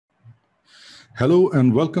Hello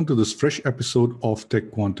and welcome to this fresh episode of Tech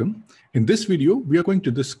Quantum. In this video, we are going to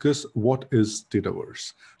discuss what is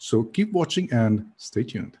Dataverse. So keep watching and stay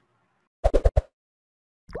tuned.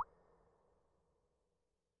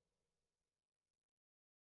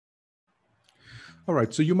 All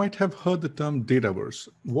right, so you might have heard the term Dataverse.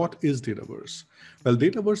 What is Dataverse? Well,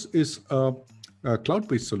 Dataverse is a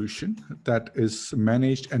cloud-based solution that is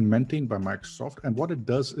managed and maintained by Microsoft. And what it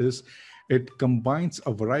does is it combines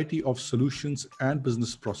a variety of solutions and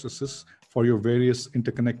business processes for your various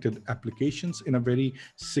interconnected applications in a very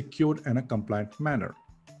secured and a compliant manner.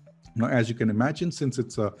 Now, as you can imagine, since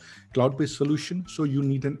it's a cloud-based solution, so you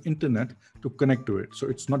need an internet to connect to it. So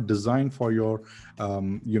it's not designed for your,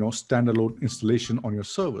 standalone installation on your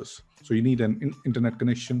servers. So you need an internet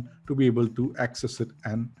connection to be able to access it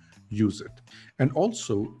and use it. And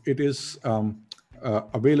also, it is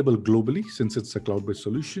available globally since it's a cloud-based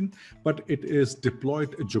solution, but it is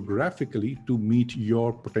deployed geographically to meet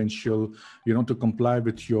your potential, to comply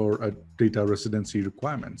with your data residency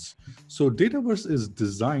requirements. So Dataverse is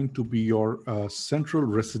designed to be your central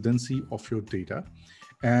residency of your data.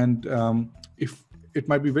 And if it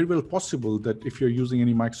might be very well possible that if you're using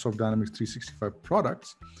any Microsoft Dynamics 365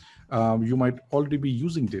 products, you might already be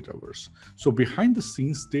using Dataverse. So behind the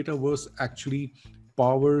scenes, Dataverse actually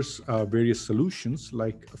powers various solutions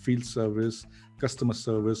like field service, customer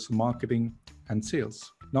service, marketing, and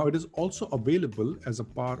sales. Now, it is also available as a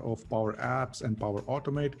part of Power Apps and Power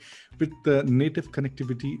Automate with the native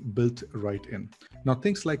connectivity built right in. Now,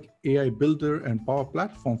 things like AI Builder and Power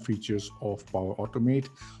Platform features of Power Automate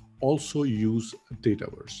also use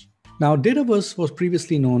Dataverse. Now, Dataverse was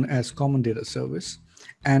previously known as Common Data Service,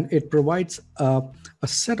 and it provides a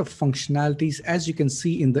set of functionalities, as you can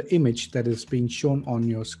see in the image that is being shown on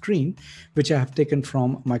your screen, which I have taken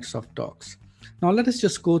from Microsoft Docs. Now, let us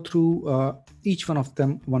just go through each one of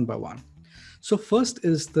them one by one. So first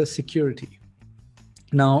is the security.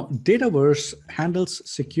 Now, Dataverse handles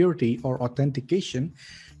security or authentication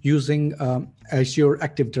using Azure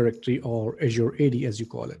Active Directory or Azure AD, as you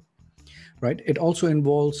call it. Right? It also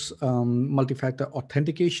involves multi-factor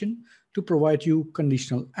authentication to provide you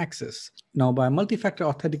conditional access. Now, by multi-factor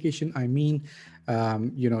authentication, I mean,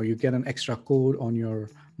 you get an extra code on your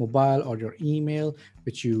mobile or your email,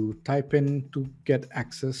 which you type in to get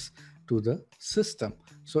access to the system.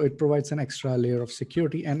 So it provides an extra layer of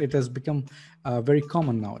security, and it has become very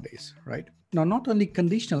common nowadays, right? Now, not only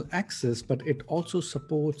conditional access, but it also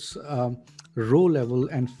supports row level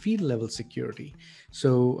and field level security.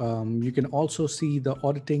 So you can also see the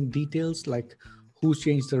auditing details like who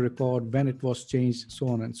changed the record, when it was changed, so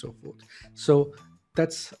on and so forth. So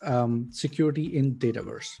that's security in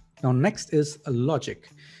Dataverse. Now, next is logic.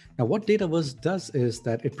 Now, what Dataverse does is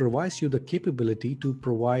that it provides you the capability to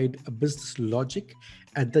provide a business logic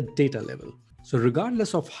at the data level. So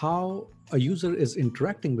regardless of how a user is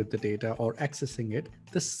interacting with the data or accessing it,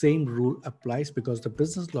 the same rule applies because the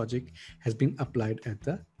business logic has been applied at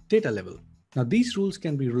the data level. Now, these rules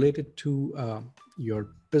can be related to your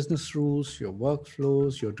business rules, your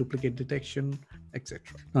workflows, your duplicate detection, etc.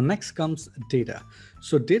 Now, next comes data.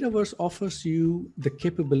 So Dataverse offers you the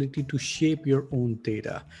capability to shape your own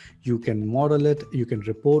data. You can model it, you can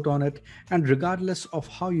report on it, and regardless of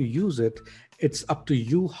how you use it, it's up to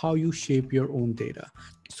you how you shape your own data.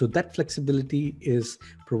 So that flexibility is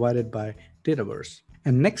provided by Dataverse.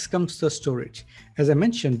 And next comes the storage. As I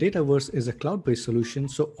mentioned, Dataverse is a cloud-based solution,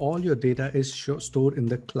 so all your data is stored in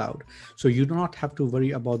the cloud. So you do not have to worry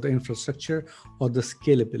about the infrastructure or the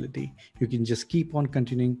scalability. You can just keep on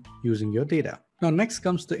continuing using your data. Now, next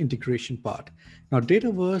comes the integration part. Now,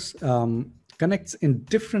 Dataverse connects in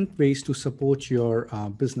different ways to support your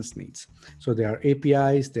business needs. So there are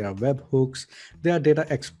APIs, there are webhooks, there are data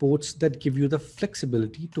exports that give you the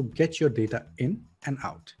flexibility to get your data in and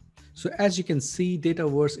out. So as you can see,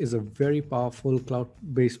 Dataverse is a very powerful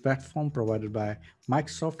cloud-based platform provided by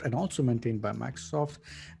Microsoft and also maintained by Microsoft,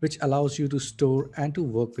 which allows you to store and to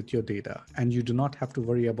work with your data. And you do not have to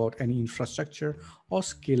worry about any infrastructure or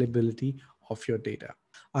scalability of your data.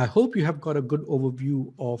 I hope you have got a good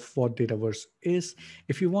overview of what Dataverse is.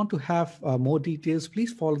 If you want to have more details,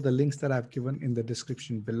 please follow the links that I've given in the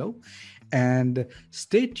description below. And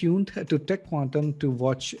stay tuned to Tech Quantum to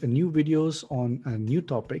watch new videos on new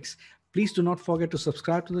topics. Please do not forget to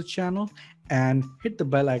subscribe to the channel and hit the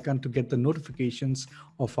bell icon to get the notifications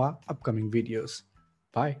of our upcoming videos.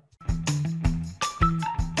 Bye.